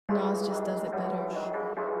Nas just does it better.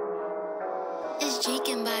 It's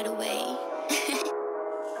Jakin, by the way.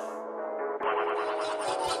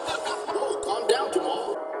 Whoa, calm down,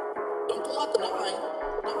 Jamal. Don't pull out the nine.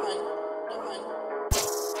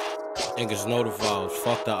 Niggas know the vibes,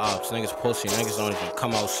 fuck the ops. Niggas pussy, niggas don't even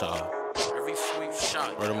come outside. Every sweet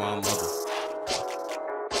shot, word of my mother.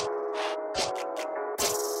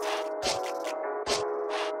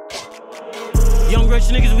 Young rich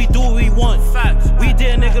niggas, we do what we want. Facts. We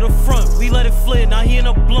did nigga the front, we let it flit, now he in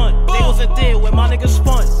a blunt. They wasn't there when my niggas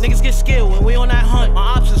spun. Niggas get scared when we on that hunt. My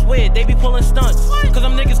ops is weird, they be pulling stunts. Cause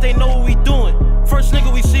them niggas, they know what we doing. First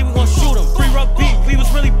nigga we see, we gon' shoot him. Free rub beat, we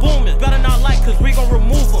was really booming. Better not like, cause we gon'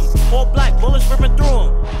 remove him. All black, bullets ripping through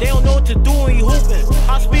him. They don't know what to do when he hooping.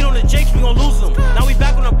 High speed on the Jakes, we gon' lose them. Now we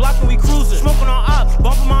back on the block and we cruising. Smoking on ops,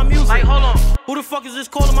 bumping my music. Like, hold on, who the fuck is this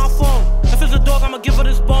calling my phone? If it's a dog, I'ma give her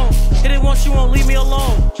this bone. Hit it once, she won't leave me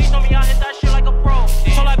alone. She told me I hit that shit like a pro.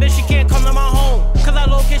 Told that bitch she can't come to my home, cause that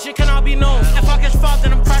location cannot be known. If I catch five,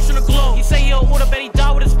 then I'm crashing the globe. He say he'll order, bet he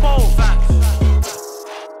die with his pole. Facts.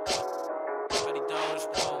 Bet he die with his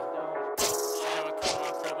pole. She tryna come to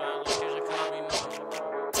my crib, but that location cannot be known.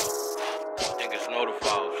 Niggas know the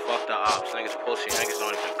vibes, fuck the ops. Niggas pussy, niggas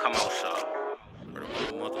don't even come outside.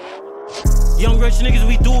 Young rich niggas,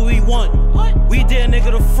 we do what we want. We did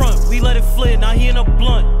nigga the front, we let it flit, now he in a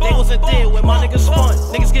blunt. They wasn't there when my niggas spun.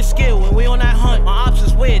 Niggas get scared when we on that hunt. My ops